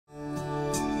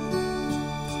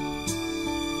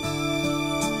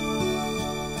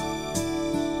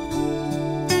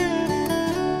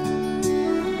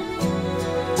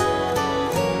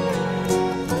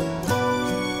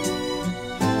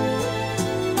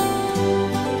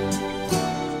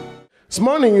This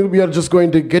morning, we are just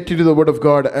going to get into the Word of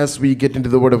God. As we get into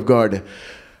the Word of God,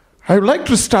 I would like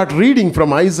to start reading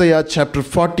from Isaiah chapter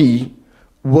 40,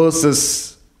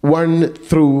 verses 1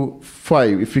 through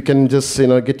 5. If you can just,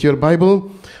 get your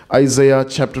Bible. Isaiah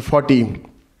chapter 40,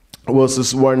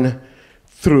 verses 1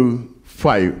 through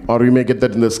 5. Or you may get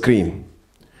that in the screen.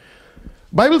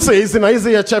 Bible says in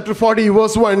Isaiah chapter 40,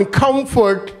 verse 1,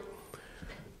 comfort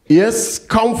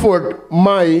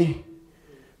my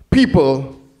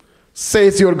people,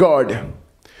 says your God.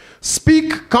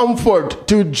 Speak comfort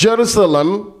to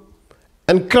Jerusalem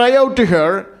and cry out to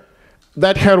her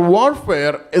that her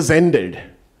warfare is ended,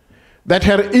 that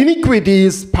her iniquity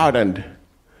is pardoned,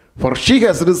 for she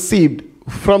has received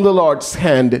from the Lord's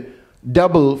hand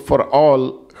double for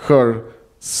all her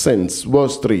sins.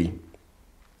 Verse 3.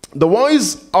 The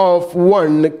voice of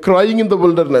one crying in the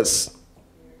wilderness,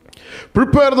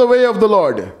 prepare the way of the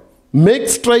Lord, make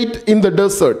straight in the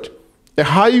desert a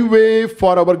highway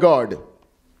for our God.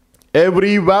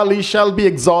 Every valley shall be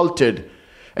exalted,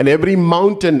 and every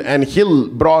mountain and hill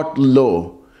brought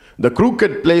low. The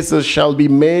crooked places shall be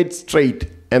made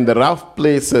straight, and the rough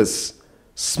places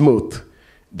smooth.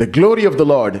 The glory of the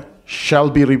Lord shall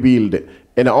be revealed,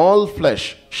 and all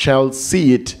flesh shall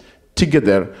see it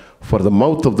together, for the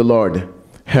mouth of the Lord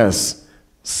has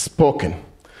spoken.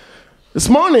 This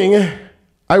morning,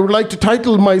 I would like to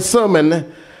title my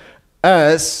sermon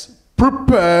as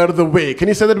Prepare the Way. Can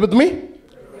you say that with me?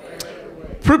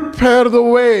 Prepare the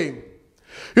way.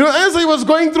 As I was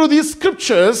going through these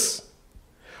scriptures,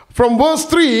 from verse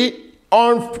 3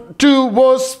 on to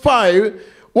verse 5,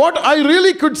 what I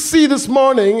really could see this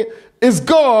morning is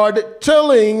God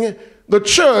telling the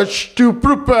church to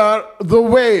prepare the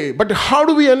way. But how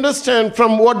do we understand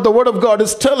from what the Word of God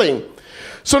is telling?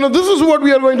 So now this is what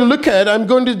we are going to look at. I'm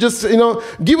going to just,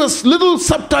 give us little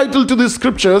subtitle to these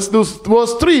scriptures.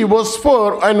 Verse 3, verse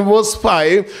 4, and verse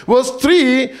 5. Verse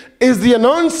 3 is the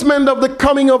announcement of the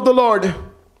coming of the Lord.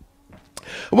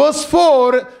 Verse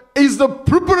 4 is the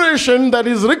preparation that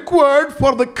is required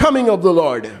for the coming of the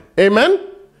Lord. Amen?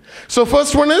 So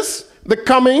first one is the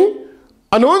coming,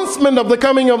 announcement of the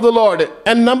coming of the Lord.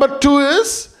 And number 2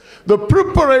 is the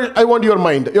preparation. I want your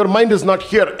mind. Your mind is not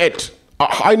here yet.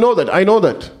 I know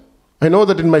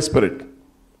that in my spirit.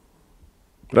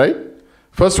 Right?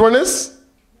 First one is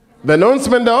the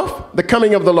announcement of the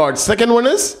coming of the Lord. Second one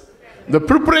is the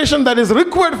preparation that is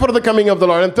required for the coming of the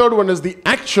Lord. And third one is the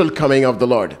actual coming of the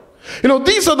Lord.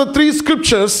 These are the three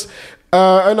scriptures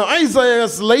and Isaiah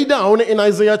has laid down in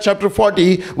Isaiah chapter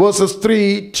 40, verses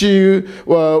 3 to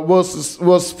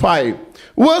verse 5.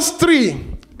 Verse 3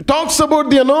 talks about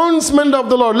the announcement of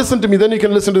the Lord. Listen to me, then you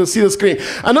can see the screen.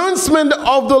 Announcement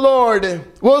of the Lord.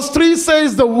 Verse 3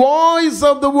 says, the voice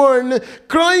of the one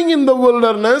crying in the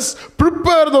wilderness,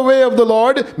 prepare the way of the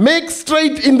Lord, make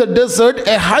straight in the desert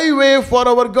a highway for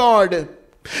our God.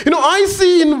 I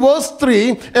see in verse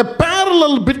 3 a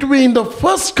parallel between the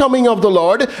first coming of the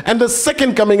Lord and the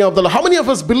second coming of the Lord. How many of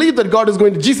us believe that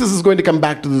Jesus is going to come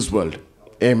back to this world?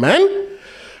 Amen?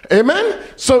 Amen?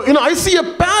 So, I see a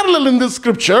parallel in this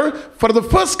scripture for the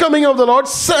first coming of the Lord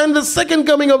and the second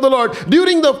coming of the Lord.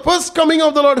 During the first coming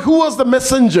of the Lord, who was the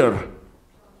messenger?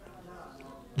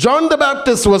 John the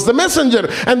Baptist was the messenger.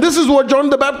 And this is what John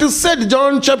the Baptist said.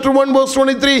 John chapter 1 verse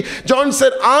 23. John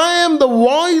said, I am the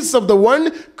voice of the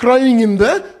one crying in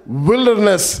the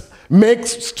wilderness. Make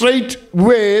straight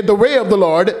the way of the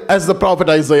Lord, as the prophet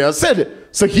Isaiah said.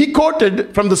 So he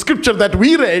quoted from the scripture that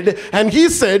we read, and he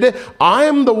said, I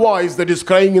am the voice that is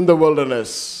crying in the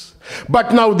wilderness.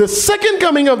 But now the second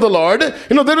coming of the Lord,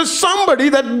 there is somebody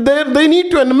that they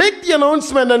need to make the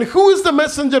announcement. And who is the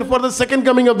messenger for the second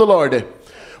coming of the Lord?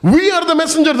 We are the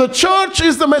messenger. The church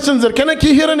is the messenger. Can I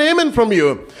hear an amen from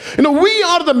you? We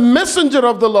are the messenger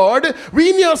of the Lord.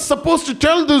 We are supposed to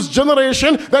tell this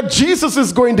generation that Jesus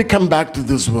is going to come back to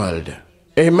this world.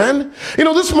 Amen.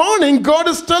 This morning God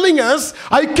is telling us,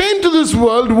 I came to this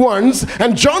world once,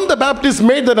 and John the Baptist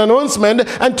made that announcement,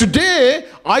 and today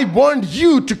I want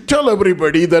you to tell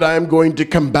everybody that I am going to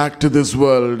come back to this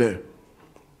world.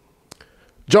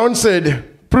 John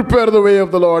said, prepare the way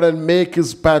of the Lord and make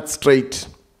his path straight.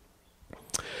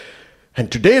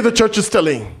 And today the church is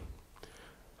telling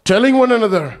one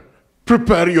another,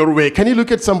 prepare your way. Can you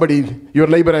look at somebody, your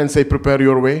neighbor, and say, prepare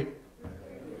your way?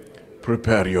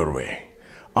 Prepare your way.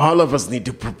 All of us need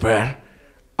to prepare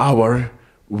our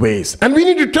ways. And we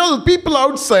need to tell people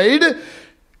outside,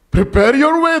 prepare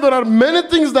your way. There are many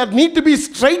things that need to be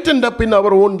straightened up in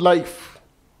our own life.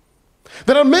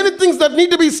 There are many things that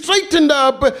need to be straightened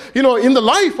up, in the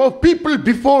life of people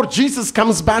before Jesus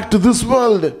comes back to this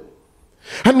world.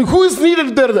 And who is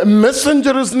needed there? The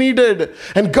messenger is needed.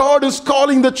 And God is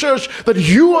calling the church that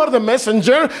you are the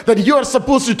messenger, that you are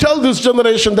supposed to tell this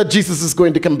generation that Jesus is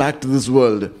going to come back to this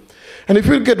world. And if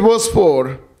you look at verse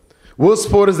 4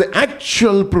 is the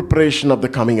actual preparation of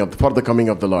for the coming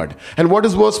of the Lord. And what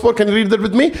is verse 4? Can you read that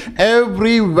with me?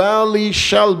 Every valley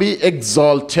shall be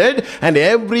exalted, and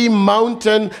every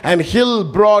mountain and hill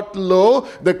brought low.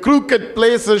 The crooked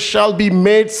places shall be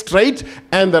made straight,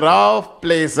 and the rough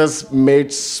places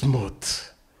made smooth.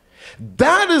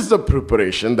 That is the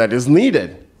preparation that is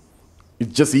needed.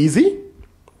 It's just easy.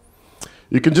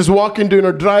 You can just walk into,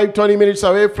 drive 20 minutes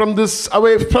away from the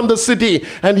city,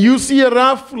 and you see a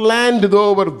rough land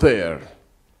over there.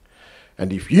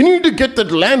 And if you need to get that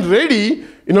land ready,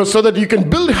 so that you can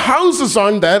build houses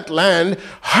on that land,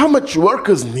 how much work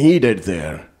is needed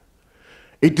there?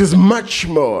 It is much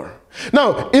more.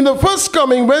 Now, in the first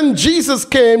coming, when Jesus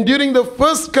came, during the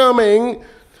first coming,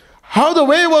 how the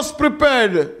way was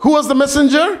prepared? Who was the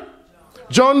messenger?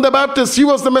 John the Baptist, he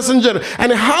was the messenger.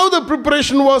 And how the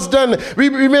preparation was done, we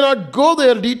may not go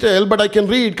there detail, but I can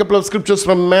read a couple of scriptures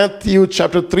from Matthew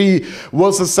chapter 3,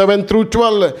 verses 7 through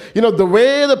 12. The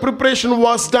way the preparation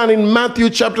was done in Matthew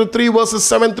chapter 3, verses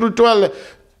 7 through 12.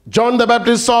 John the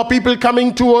Baptist saw people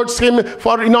coming towards him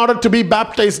in order to be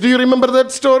baptized. Do you remember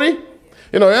that story?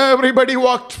 Everybody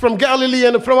walked from Galilee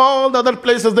and from all the other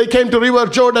places. They came to River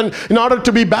Jordan in order to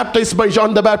be baptized by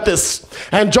John the Baptist.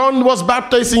 And John was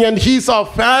baptizing, and he saw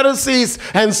Pharisees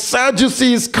and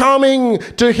Sadducees coming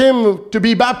to him to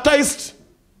be baptized.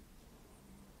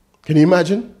 Can you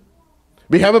imagine?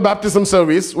 We have a baptism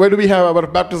service. Where do we have our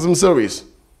baptism service?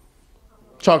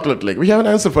 Chocolate Lake. We have an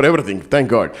answer for everything, thank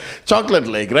God. Chocolate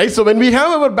Lake, right? So when we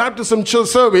have our baptism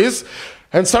service,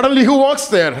 and suddenly who walks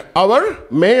there? Our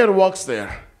mayor walks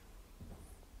there.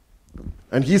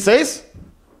 And he says,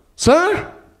 "Sir,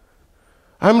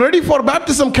 I'm ready for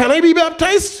baptism. Can I be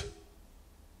baptized?"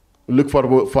 Look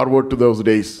forward to those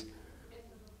days.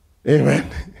 Amen.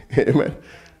 Amen.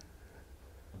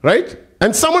 Right?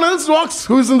 And someone else walks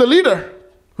who is in the leader,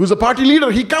 who's a party leader.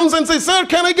 He comes and says, "Sir,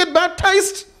 can I get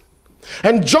baptized?"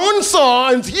 And John saw,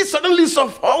 and he suddenly saw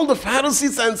all the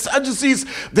Pharisees and Sadducees,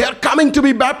 they are coming to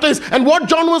be baptized. And what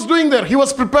John was doing there? He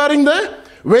was preparing the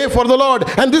way for the Lord.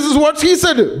 And this is what he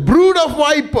said, "Brood of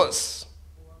vipers,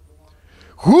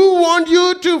 who want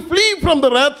you to flee from the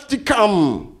wrath to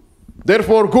come?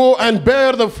 Therefore go and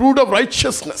bear the fruit of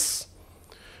righteousness."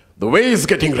 The way is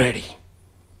getting ready.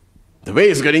 The way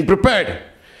is getting prepared.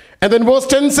 And then verse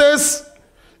 10 says,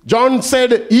 John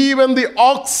said, even the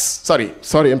axe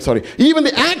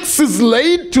is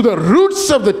laid to the roots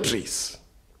of the trees.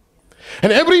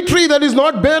 And every tree that is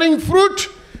not bearing fruit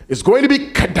is going to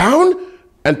be cut down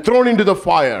and thrown into the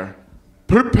fire,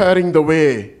 preparing the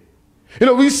way.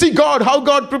 We see how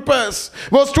God prepares.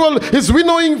 Verse 12, his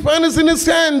winnowing fan is in his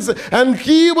hands, and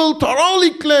he will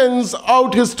thoroughly cleanse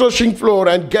out his threshing floor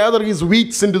and gather his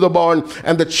wheats into the barn,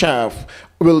 and the chaff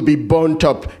will be burnt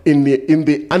up in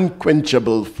the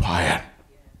unquenchable fire.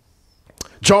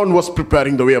 John was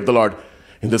preparing the way of the Lord.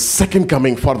 For the second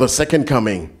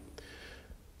coming,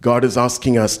 God is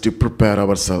asking us to prepare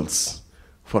ourselves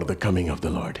for the coming of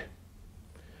the Lord.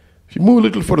 If you move a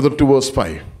little further to verse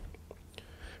 5,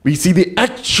 we see the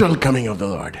actual coming of the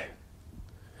Lord.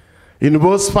 In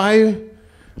verse 5,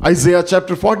 Isaiah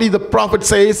chapter 40, the prophet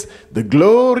says, the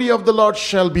glory of the Lord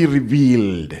shall be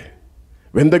revealed.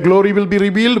 When the glory will be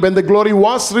revealed, when the glory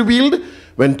was revealed,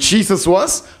 when Jesus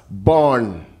was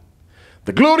born.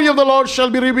 The glory of the Lord shall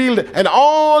be revealed, and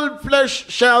all flesh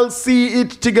shall see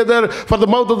it together, for the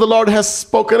mouth of the Lord has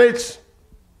spoken it.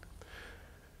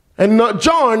 And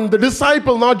John, the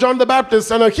disciple, not John the Baptist,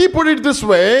 and he put it this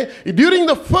way, during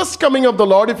the first coming of the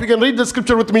Lord, if you can read the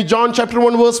scripture with me, John chapter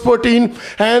 1 verse 14,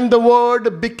 and the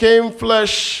word became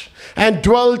flesh and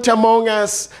dwelt among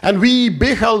us, and we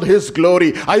beheld his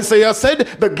glory. Isaiah said,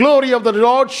 the glory of the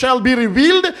Lord shall be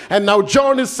revealed, and now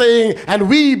John is saying, and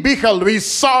we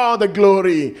saw the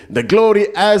glory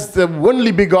as the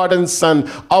only begotten Son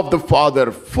of the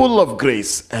Father, full of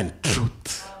grace and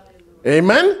truth.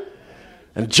 Amen?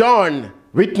 And John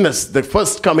witnessed the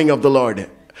first coming of the Lord.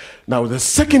 Now the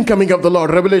second coming of the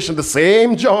Lord, Revelation, the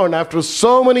same John, after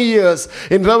so many years,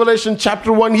 in Revelation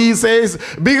chapter 1, he says,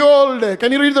 behold,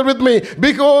 can you read that with me?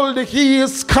 Behold, he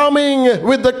is coming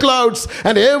with the clouds,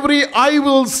 and every eye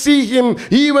will see him,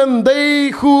 even they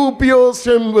who pierce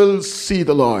him will see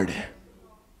the Lord.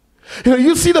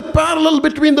 You see the parallel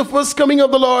between the first coming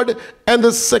of the Lord and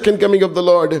the second coming of the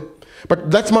Lord.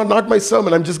 But that's not my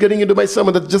sermon. I'm just getting into my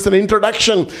sermon. That's just an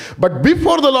introduction. But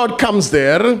before the Lord comes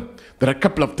there are a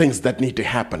couple of things that need to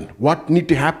happen. What need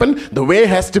to happen? The way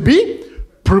has to be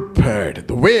prepared.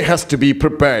 The way has to be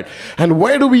prepared. And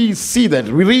where do we see that?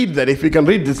 We read that. If we can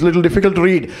read, it's a little difficult to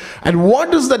read. And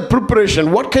what is that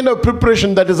preparation? What kind of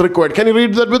preparation that is required? Can you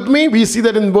read that with me? We see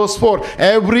that in verse 4.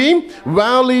 Every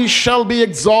valley shall be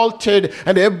exalted,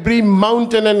 and every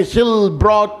mountain and hill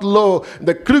brought low.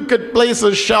 The crooked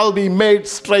places shall be made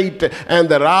straight, and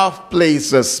the rough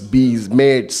places be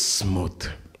made smooth.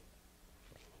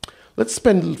 Let's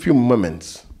spend a few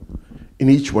moments in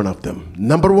each one of them.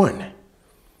 Number one,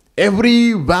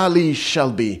 every valley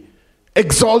shall be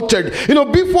exalted.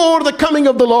 Before the coming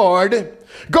of the Lord,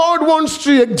 God wants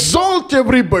to exalt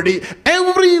everybody.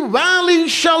 Every valley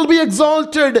shall be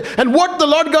exalted. And what the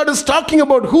Lord God is talking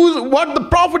about, what the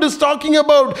prophet is talking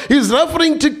about, is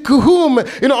referring to whom?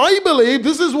 I believe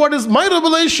this is what is my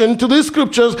revelation to these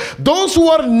scriptures. Those who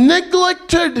are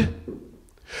neglected,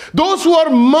 those who are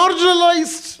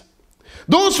marginalized,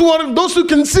 those who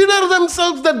consider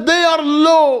themselves that they are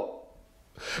low,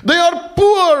 they are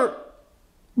poor,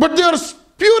 but they are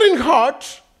pure in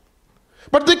heart,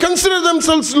 but they consider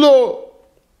themselves low.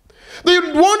 They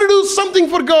want to do something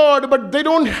for God, but they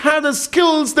don't have the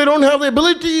skills, they don't have the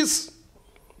abilities.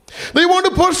 They want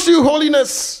to pursue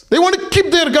holiness. They want to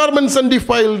keep their garments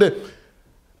undefiled,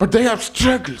 but they have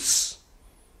struggles.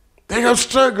 They have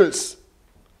struggles.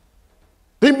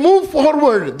 They move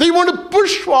forward. They want to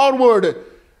push forward,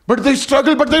 but they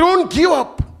struggle, but they don't give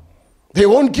up. They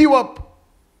won't give up.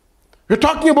 We're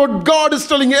talking about God is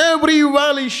telling every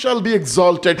valley shall be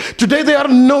exalted. Today they are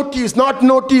noticed, not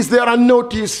noticed, they are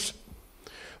unnoticed.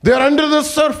 They are under the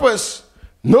surface.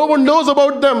 No one knows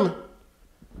about them.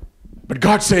 But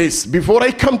God says, before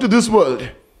I come to this world,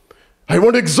 I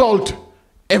want to exalt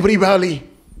every valley.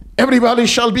 Every valley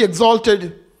shall be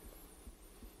exalted.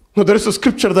 Now there is a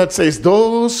scripture that says,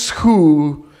 those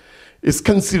who is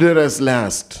considered as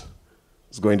last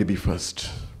is going to be first.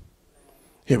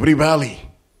 Every valley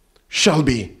shall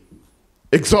be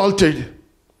exalted.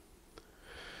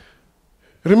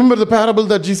 Remember the parable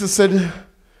that Jesus said,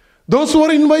 those who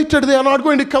are invited, they are not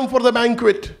going to come for the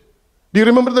banquet. Do you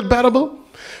remember that parable?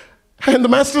 And the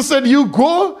master said, you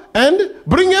go and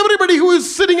bring everybody who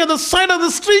is sitting at the side of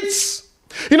the streets.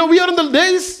 We are in the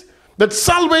days that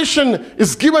salvation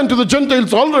is given to the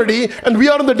Gentiles already, and we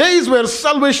are in the days where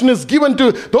salvation is given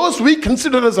to those we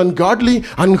consider as ungodly,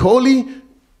 unholy.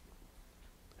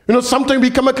 Sometimes we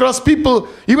come across people,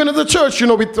 even in the church,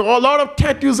 with a lot of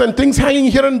tattoos and things hanging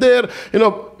here and there,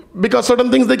 because certain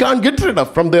things they can't get rid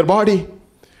of from their body.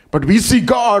 But we see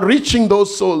God reaching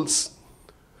those souls.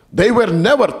 They were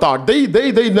never thought, they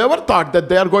never thought that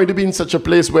they are going to be in such a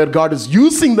place where God is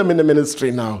using them in the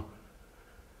ministry now.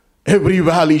 Every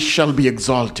valley shall be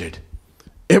exalted.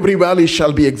 Every valley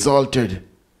shall be exalted.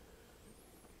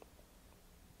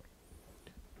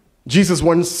 Jesus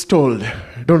once told,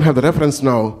 I don't have the reference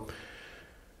now,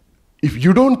 if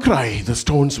you don't cry, the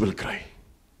stones will cry.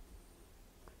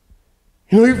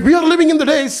 If we are living in the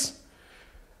days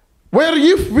where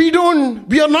if we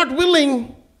are not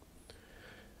willing,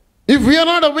 if we are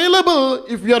not available,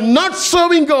 if we are not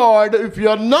serving God, if we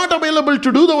are not available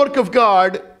to do the work of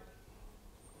God,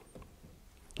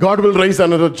 God will raise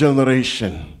another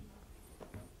generation.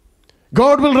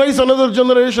 God will raise another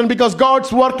generation because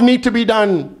God's work needs to be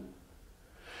done.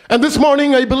 And this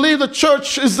morning, I believe the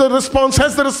church has the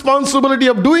responsibility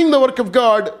of doing the work of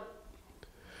God.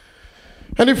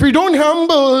 And if we don't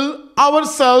humble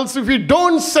ourselves, if we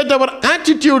don't set our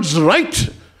attitudes right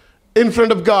in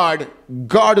front of God,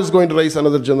 God is going to raise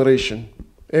another generation.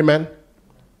 Amen.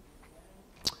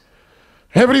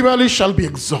 Every valley shall be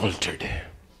exalted.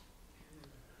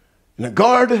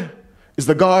 God is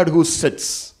the God who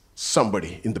sets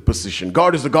somebody in the position.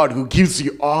 God is the God who gives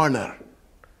you honor.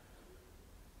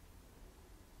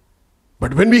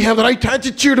 But when we have the right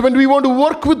attitude, when we want to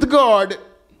work with God,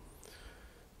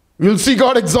 we'll see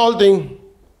God exalting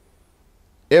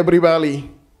every valley.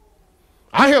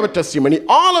 I have a testimony.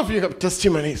 All of you have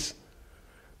testimonies.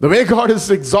 The way God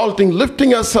is exalting,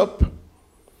 lifting us up.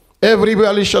 Every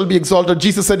valley shall be exalted.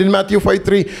 Jesus said in Matthew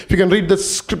 5:3, if you can read the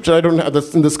scripture, I don't have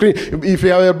this in the screen. If you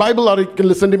have a Bible or you can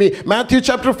listen to me. Matthew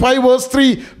chapter 5 verse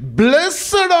 3,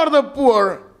 blessed are the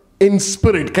poor in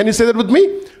spirit. Can you say that with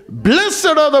me? Blessed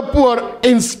are the poor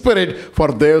in spirit,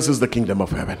 for theirs is the kingdom of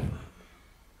heaven.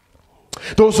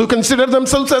 Those who consider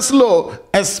themselves as low,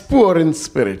 as poor in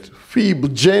spirit, feeble,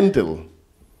 gentle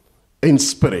in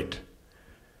spirit,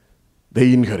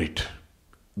 they inherit.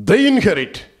 They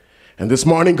inherit. And this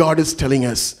morning God is telling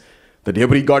us that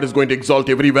God is going to exalt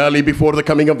every valley before the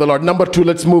coming of the Lord. Number 2,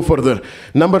 let's move further.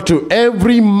 Number 2,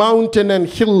 every mountain and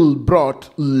hill brought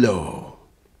low.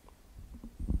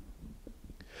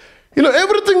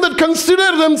 Everything that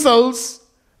consider themselves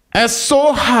as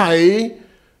so high,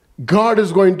 God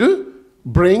is going to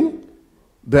bring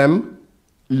them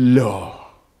low.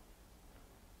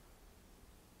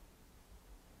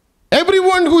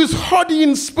 Everyone who is haughty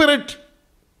in spirit,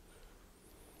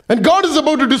 and God is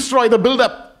about to destroy the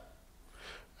buildup.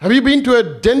 Have you been to a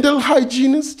dental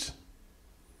hygienist?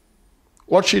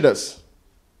 What she does?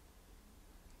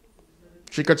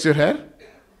 She cuts your hair?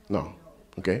 No.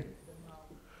 Okay.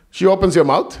 She opens your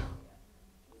mouth.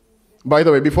 By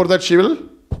the way, before that she will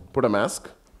put a mask.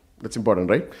 That's important,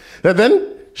 right? And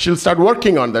then she'll start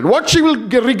working on that. What she will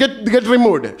get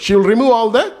removed? She will remove all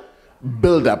the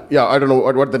buildup. Yeah, I don't know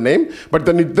what the name. But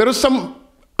then there is some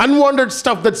unwanted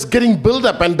stuff that's getting built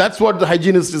up, and that's what the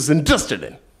hygienist is interested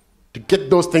in, to get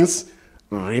those things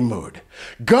removed.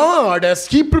 God, as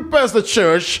He prepares the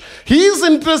church, He is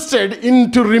interested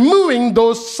into removing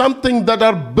those something that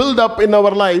are built up in our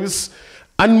lives,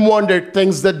 unwanted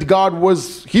things that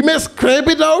He may scrape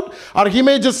it out, or He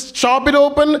may just chop it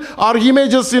open, or He may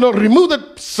just, remove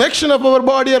that section of our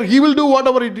body, or He will do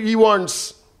whatever He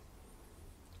wants.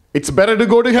 It's better to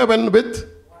go to heaven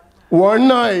with one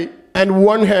eye and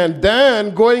one hand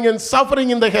than going and suffering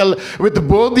in the hell with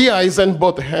both the eyes and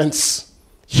both hands.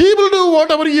 He will do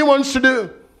whatever He wants to do.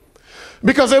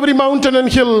 Because every mountain and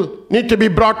hill need to be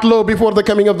brought low before the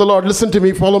coming of the Lord. Listen to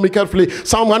me, follow me carefully.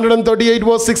 Psalm 138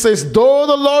 verse 6 says, though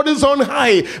the Lord is on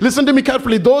high, listen to me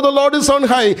carefully, though the Lord is on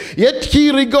high, yet He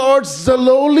regards the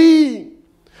lowly.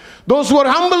 Those who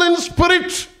are humble in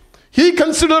spirit, He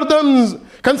considers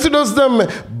them,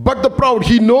 but the proud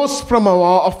He knows from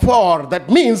afar. That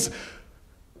means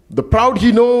the proud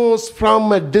He knows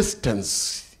from a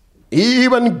distance.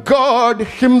 Even God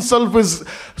Himself is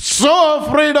so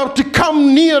afraid of to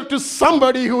come near to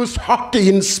somebody who is haughty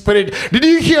in spirit. Did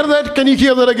you hear that? Can you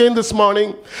hear that again this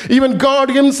morning? Even God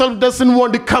Himself doesn't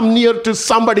want to come near to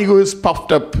somebody who is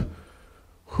puffed up,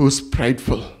 who is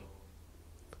prideful.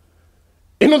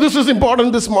 This is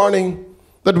important this morning,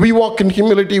 that we walk in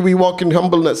humility, we walk in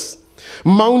humbleness.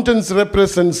 Mountains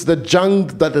represents the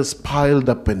junk that is piled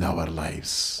up in our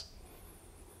lives.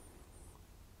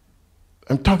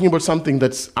 I'm talking about something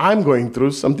I'm going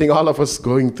through, something all of us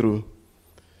going through.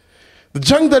 The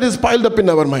junk that is piled up in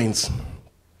our minds.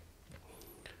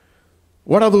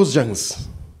 What are those junks?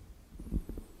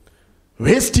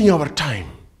 Wasting our time.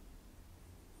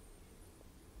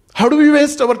 How do we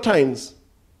waste our times?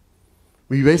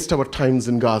 We waste our times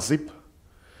in gossip.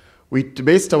 We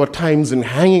waste our times in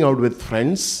hanging out with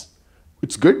friends.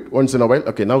 It's good once in a while.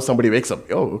 Okay, now somebody wakes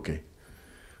up. Oh, okay.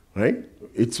 Right?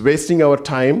 It's wasting our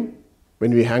time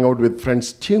when we hang out with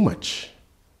friends too much.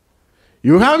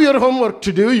 You have your homework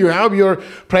to do. You have your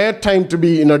prayer time to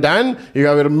be done. You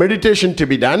have your meditation to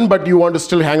be done. But you want to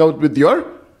still hang out with your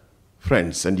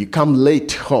friends. And you come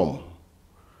late home.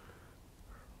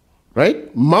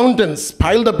 Right? Mountains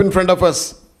piled up in front of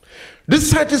us.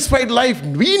 Dissatisfied life.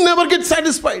 We never get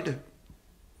satisfied.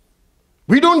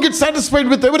 We don't get satisfied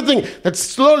with everything. That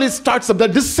slowly starts up.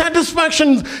 That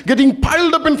dissatisfaction getting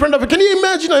piled up in front of you. Can you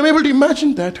imagine? I'm able to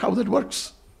imagine that, how that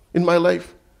works in my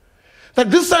life. That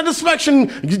dissatisfaction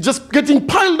just getting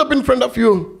piled up in front of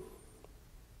you.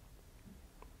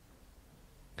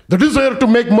 The desire to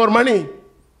make more money.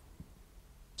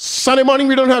 Sunday morning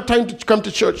we don't have time to come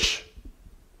to church.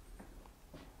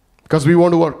 Because we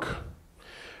want to work.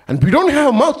 And we don't have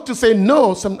a mouth to say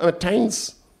no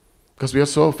sometimes. Because we are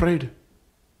so afraid.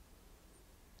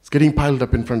 It's getting piled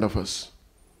up in front of us.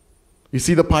 You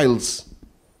see the piles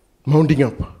mounting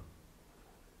up.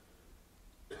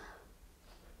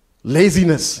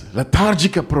 Laziness,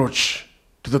 lethargic approach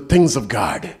to the things of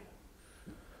God.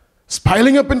 It's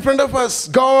piling up in front of us.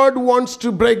 God wants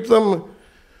to break them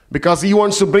because He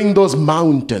wants to bring those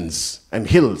mountains and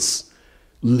hills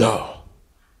low.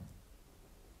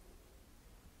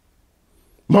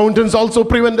 Mountains also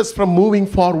prevent us from moving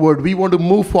forward. We want to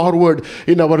move forward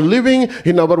in our living,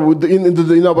 in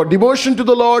our devotion to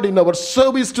the Lord, in our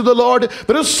service to the Lord.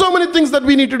 There are so many things that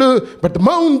we need to do, but the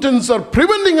mountains are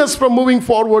preventing us from moving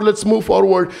forward. Let's move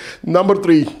forward. Number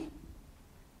 3,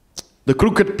 the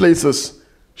crooked places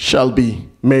shall be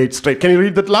made straight. Can you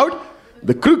read that loud?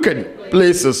 The crooked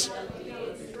places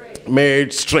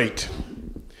made straight.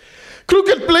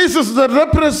 Crooked places that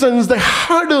represents the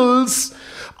hurdles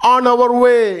on our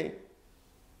way.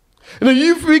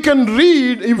 If you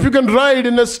can ride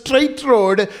in a straight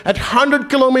road at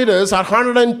 100 kilometers or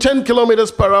 110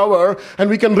 kilometers per hour, and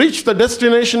we can reach the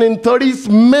destination in 30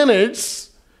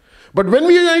 minutes, but when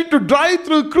we need to drive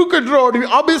through crooked road,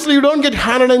 obviously you don't get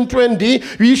 120.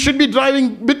 We should be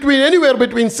driving anywhere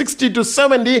between 60 to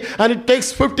 70, and it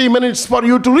takes 50 minutes for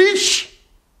you to reach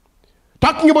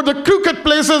Talking about the crooked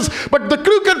places, but the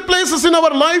crooked places in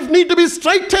our life need to be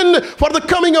straightened for the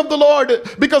coming of the Lord.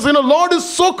 Because Lord is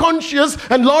so conscious,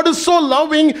 and Lord is so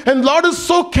loving, and Lord is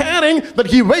so caring that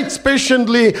He waits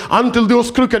patiently until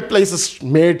those crooked places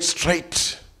made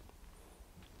straight.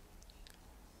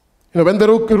 When the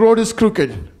road is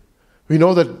crooked, we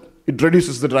know that it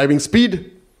reduces the driving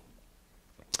speed.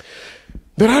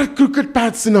 There are crooked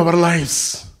paths in our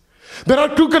lives. There are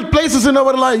crooked places in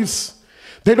our lives.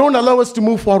 They don't allow us to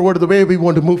move forward the way we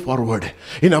want to move forward.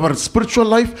 In our spiritual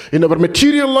life, in our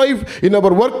material life, in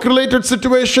our work-related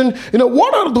situation.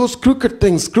 What are those crooked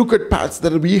things, crooked paths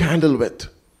that we handle with?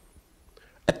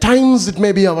 At times it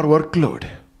may be our workload.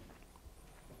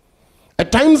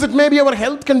 At times it may be our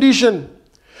health condition.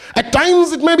 At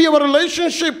times it may be our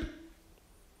relationship.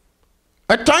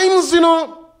 At times,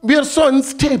 we are so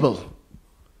unstable.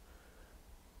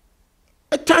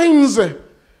 At times,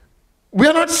 we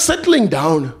are not settling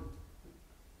down.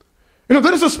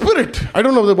 There is a spirit. I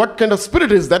don't know what kind of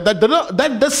spirit is that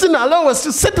doesn't allow us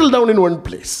to settle down in one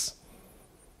place.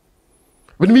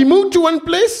 When we move to one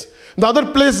place, the other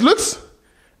place looks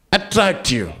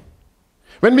attractive.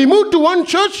 When we move to one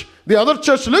church, the other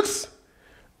church looks,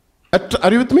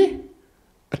 are you with me?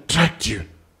 Attractive.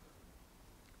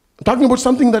 I'm talking about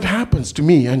something that happens to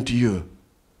me and to you.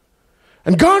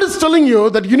 And God is telling you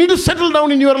that you need to settle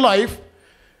down in your life,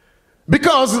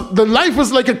 because the life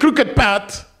is like a crooked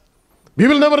path. We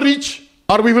will never reach,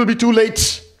 or we will be too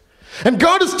late. And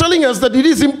God is telling us that it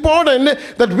is important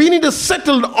that we need to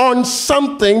settle on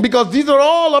something, because these are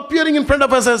all appearing in front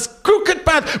of us as crooked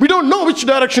path. We don't know which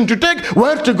direction to take,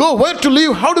 where to go, where to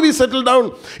live, how do we settle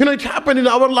down. It happened in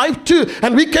our life too.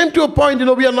 And we came to a point,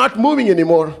 we are not moving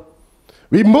anymore.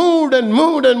 We moved and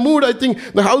moved and moved. I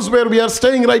think the house where we are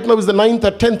staying right now is the 9th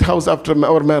or 10th house after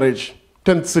our marriage,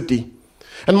 10th city.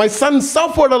 And my son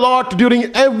suffered a lot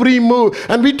during every move.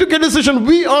 And we took a decision,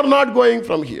 we are not going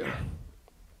from here.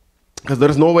 Because there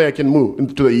is no way I can move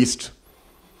into the east.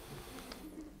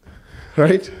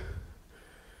 Right?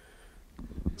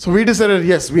 So we decided,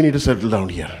 yes, we need to settle down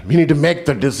here. We need to make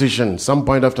the decision some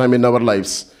point of time in our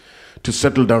lives to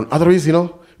settle down. Otherwise,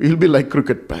 we will be like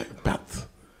crooked path.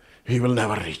 We will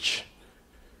never reach.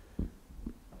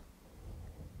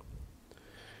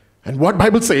 And what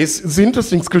Bible says, it's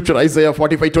interesting scripture, Isaiah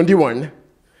 45:21.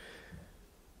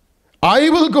 I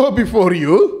will go before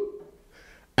you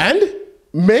and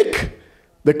make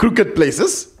the crooked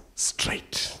places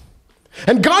straight.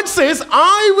 And God says,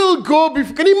 I will go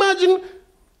before. Can you imagine?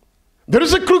 There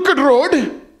is a crooked road.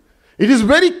 It is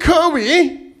very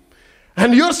curvy.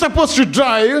 And you're supposed to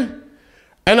drive.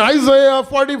 And Isaiah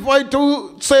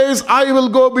 45:2 says, I will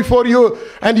go before you.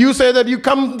 And you say that you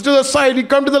come to the side, you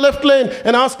come to the left lane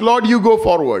and ask, Lord, you go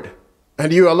forward.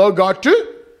 And you allow God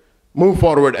to move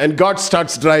forward. And God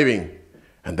starts driving.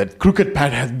 And that crooked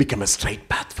path has become a straight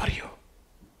path for you.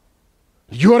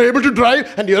 You are able to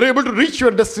drive and you are able to reach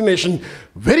your destination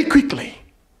very quickly.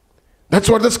 That's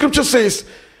what the scripture says.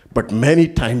 But many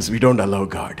times we don't allow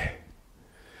God.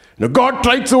 God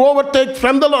tried to overtake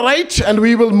from the right and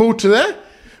we will move to the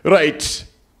right.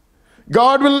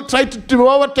 God will try to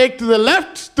overtake to the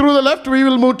left. Through the left, we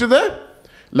will move to the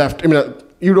left.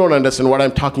 You don't understand what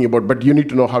I'm talking about, but you need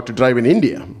to know how to drive in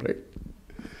India, right?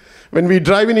 When we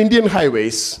drive in Indian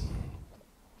highways,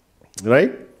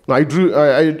 right? I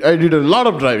did a lot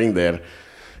of driving there.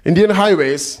 Indian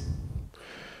highways,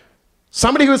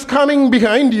 somebody who is coming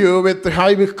behind you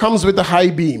comes with a high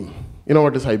beam. You know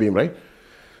what is high beam, right?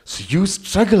 So you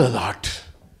struggle a lot.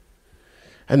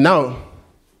 And now,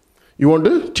 you want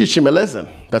to teach him a lesson.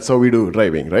 That's how we do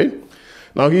driving, right?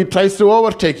 Now he tries to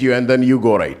overtake you and then you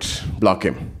go right, block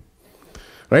him.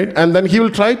 Right? And then he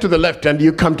will try to the left and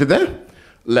you come to the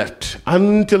left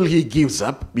until he gives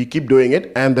up. We keep doing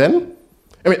it and then,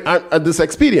 this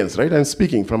experience, right? I'm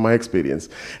speaking from my experience.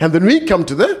 And then we come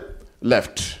to the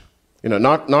left.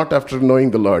 Not after knowing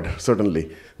the Lord,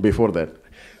 certainly, before that.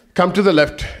 Come to the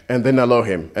left and then allow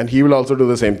him. And he will also do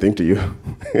the same thing to you.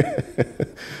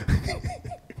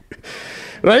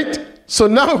 Right? So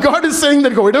now God is saying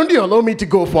that, why don't you allow me to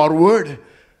go forward?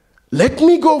 Let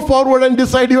me go forward and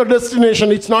decide your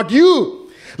destination. It's not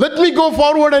you. Let me go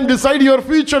forward and decide your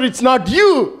future. It's not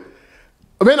you.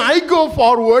 When I go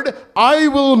forward, I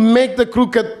will make the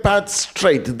crooked path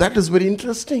straight. That is very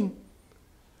interesting.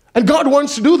 And God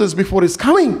wants to do this before His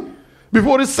coming.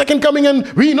 Before His second coming, and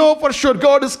we know for sure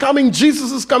God is coming,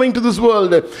 Jesus is coming to this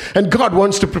world, and God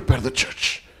wants to prepare the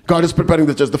church. God is preparing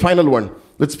the church. The final one,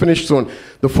 let's finish soon.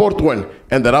 The fourth one,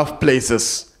 and the rough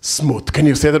places smooth. Can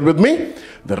you say that with me?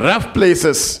 The rough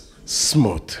places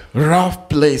smooth. Rough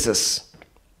places.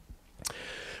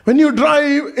 When you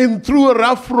drive in through a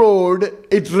rough road,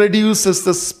 it reduces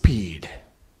the speed.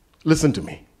 Listen to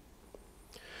me.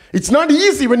 It's not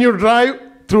easy when you drive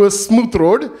through a smooth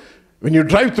road. When you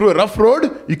drive through a rough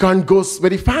road, you can't go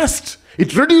very fast.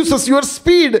 It reduces your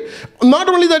speed. Not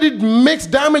only that, it makes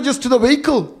damages to the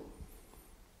vehicle.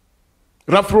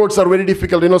 Rough roads are very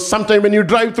difficult. Sometimes when you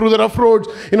drive through the rough roads,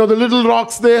 the little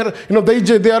rocks there,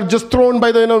 they are just thrown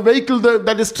by the vehicle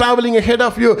that is traveling ahead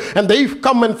of you, and they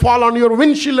come and fall on your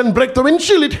windshield and break the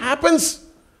windshield. It happens.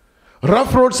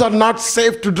 Rough roads are not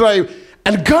safe to drive.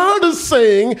 And God is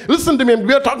saying, listen to me,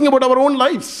 we are talking about our own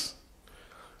lives.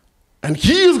 And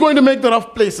He is going to make the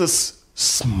rough places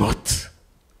smooth.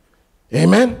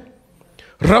 Amen?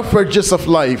 Rough edges of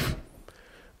life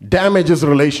damages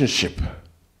relationship.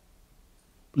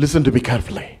 Listen to me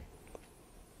carefully.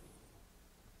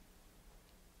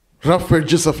 Rough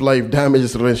edges of life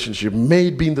damages relationship. May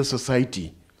it be in the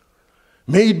society.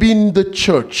 May it be in the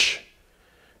church.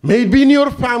 May it be in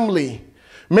your family.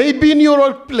 May it be in your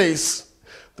workplace.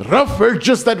 The rough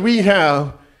edges that we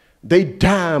have, they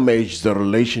damage the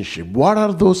relationship. What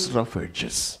are those rough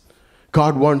edges?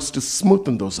 God wants to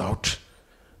smoothen those out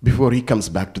before He comes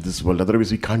back to this world.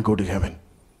 Otherwise, we can't go to heaven.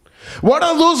 What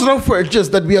are those rough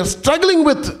edges that we are struggling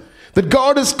with, that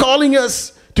God is calling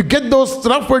us to get those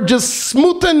rough edges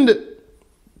smoothened?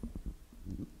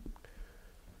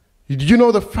 Do you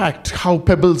know the fact how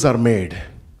pebbles are made?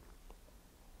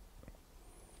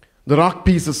 The rock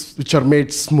pieces which are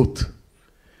made smooth.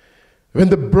 When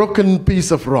the broken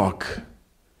piece of rock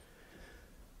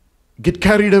get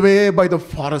carried away by the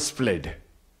forest flood,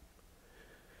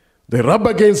 they rub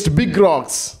against big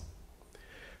rocks,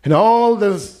 and all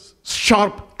the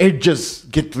sharp edges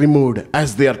get removed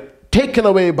as they are taken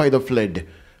away by the flood,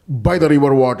 by the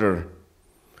river water.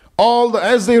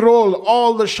 As they roll,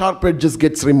 all the sharp edges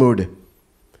gets removed.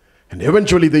 And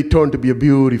eventually they turn to be a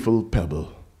beautiful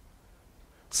pebble.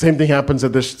 Same thing happens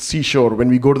at the seashore. When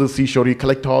we go to the seashore, you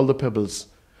collect all the pebbles.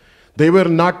 They were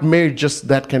not made just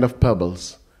that kind of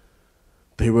pebbles.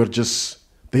 They were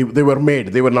made.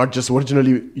 They were not just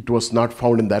originally, it was not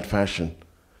found in that fashion.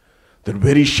 They're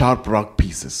very sharp rock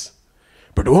pieces.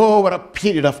 But over a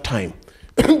period of time,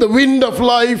 the wind of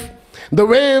life, the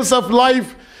waves of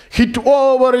life hit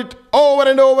over it over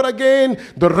and over again.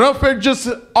 The rough edges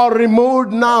are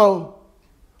removed now.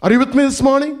 Are you with me this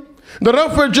morning? The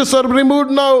rough edges are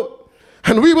removed now,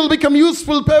 and we will become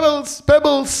useful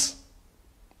pebbles.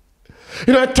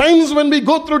 At times when we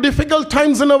go through difficult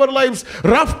times in our lives,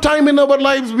 rough time in our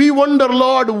lives, we wonder,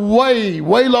 Lord, why?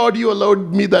 Why, Lord, you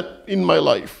allowed me that in my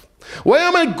life? Why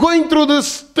am I going through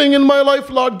this thing in my life,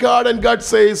 Lord God? And God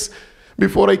says,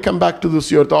 before I come back to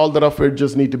this earth, all the rough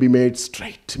edges need to be made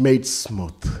straight, made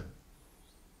smooth.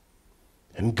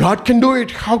 And God can do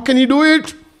it. How can He do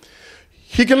it?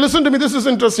 He can, listen to me, this is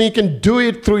interesting, He can do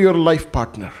it through your life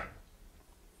partner.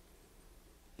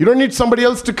 You don't need somebody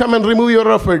else to come and remove your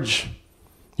rough edge.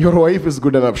 Your wife is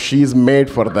good enough. She is made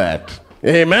for that.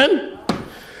 Amen?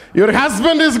 Your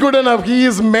husband is good enough. He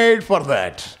is made for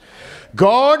that.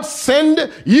 God sent,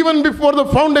 even before the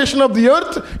foundation of the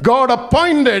earth, God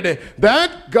appointed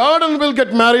that Gordon will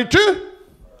get married to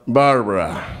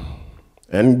Barbara.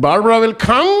 And Barbara will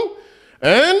come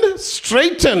and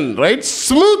straighten, right?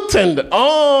 Smoothen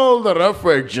all the rough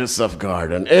edges of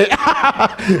Gordon.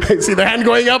 I see the hand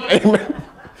going up. Amen.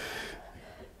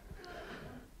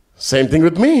 Same thing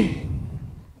with me.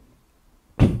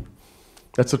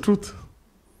 That's the truth.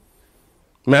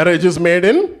 Marriage is made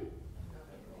in?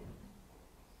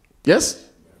 Yes?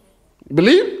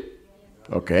 Believe?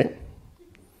 Okay.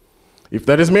 If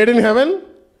that is made in heaven,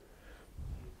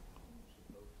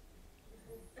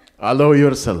 allow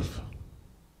yourself.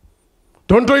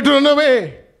 Don't try to run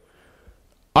away.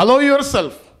 Allow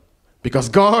yourself. Because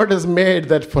God has made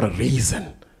that for a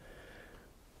reason.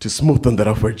 To smoothen the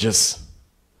rough edges.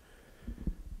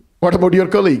 What about your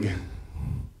colleague?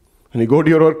 When you go to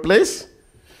your workplace,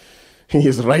 he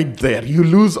is right there. You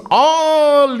lose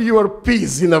all your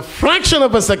peace in a fraction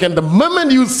of a second the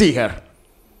moment you see her.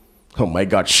 Oh my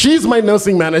God, she's my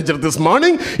nursing manager this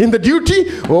morning in the duty.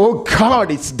 Oh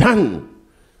God, it's done.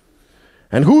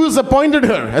 And who has appointed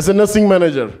her as a nursing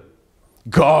manager?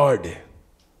 God.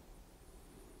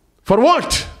 For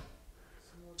what?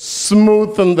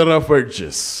 Smoothen the rough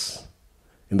edges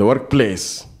in the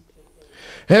workplace.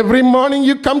 Every morning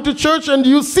you come to church and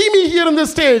you see me here on the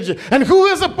stage. And who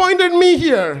has appointed me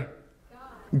here?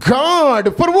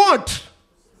 God. For what?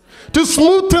 To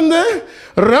smoothen the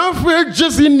rough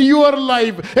edges in your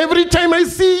life. Every time I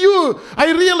see you,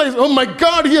 I realize, oh my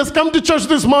God, he has come to church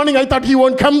this morning. I thought he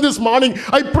won't come this morning.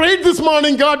 I prayed this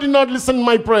morning. God did not listen to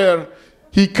my prayer.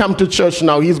 he come to church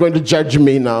now? He's going to judge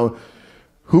me now.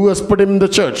 Who has put him in the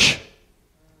church?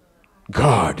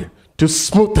 God, to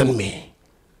smoothen me.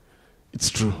 It's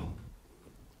true.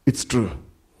 It's true.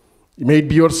 It may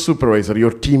be your supervisor,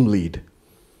 your team lead,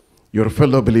 your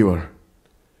fellow believer.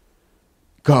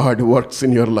 God works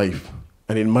in your life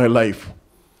and in my life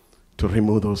to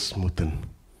remove those smoothen,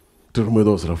 to remove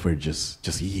those rough edges.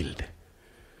 Just yield.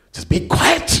 Just be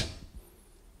quiet.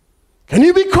 Can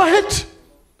you be quiet?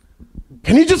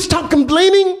 Can you just stop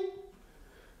complaining?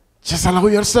 Just allow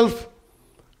yourself,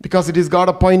 because it is God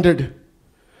appointed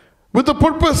with the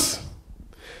purpose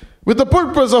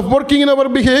of working in our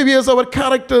behaviors, our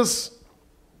characters,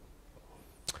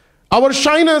 our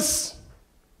shyness,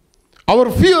 our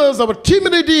fears, our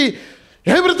timidity.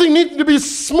 Everything needs to be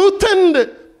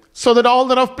smoothened so that all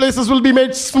the rough places will be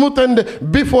made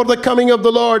smoothened before the coming of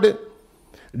the Lord.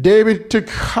 David took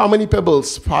how many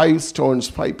pebbles? 5 stones,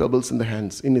 5 pebbles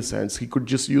in his hands. He could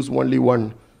just use only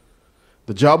one.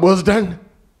 The job was done.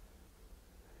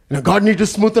 God needs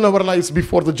to smoothen our lives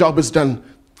before the job is done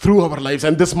through our lives.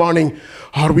 And this morning,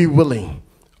 are we willing?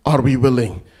 Are we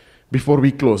willing? Before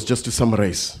we close, just to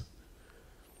summarize.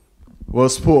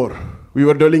 Verse 4. We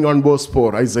were dwelling on verse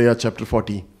 4, Isaiah chapter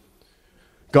 40.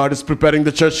 God is preparing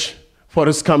the church for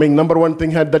his coming. Number one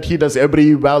thing that he does,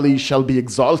 every valley shall be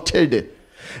exalted.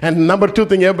 And number 2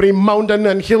 thing, every mountain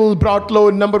and hill brought low.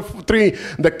 Number 3,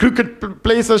 the crooked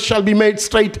places shall be made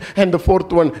straight. And the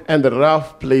 4th one, and the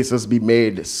rough places be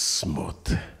made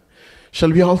smooth.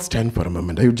 Shall we all stand for a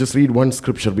moment? I will just read one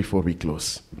scripture before we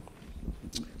close.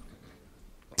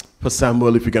 For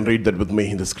Samuel, if you can read that with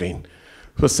me in the screen.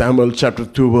 For Samuel chapter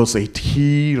 2 verse 8.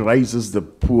 He rises the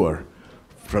poor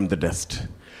from the dust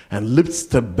and lifts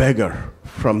the beggar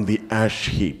from the ash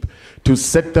heap to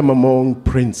set them among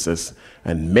princes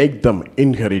and make them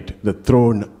inherit the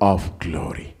throne of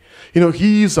glory.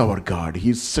 He is our God.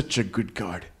 He is such a good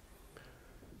God.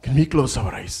 Can we close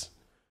our eyes?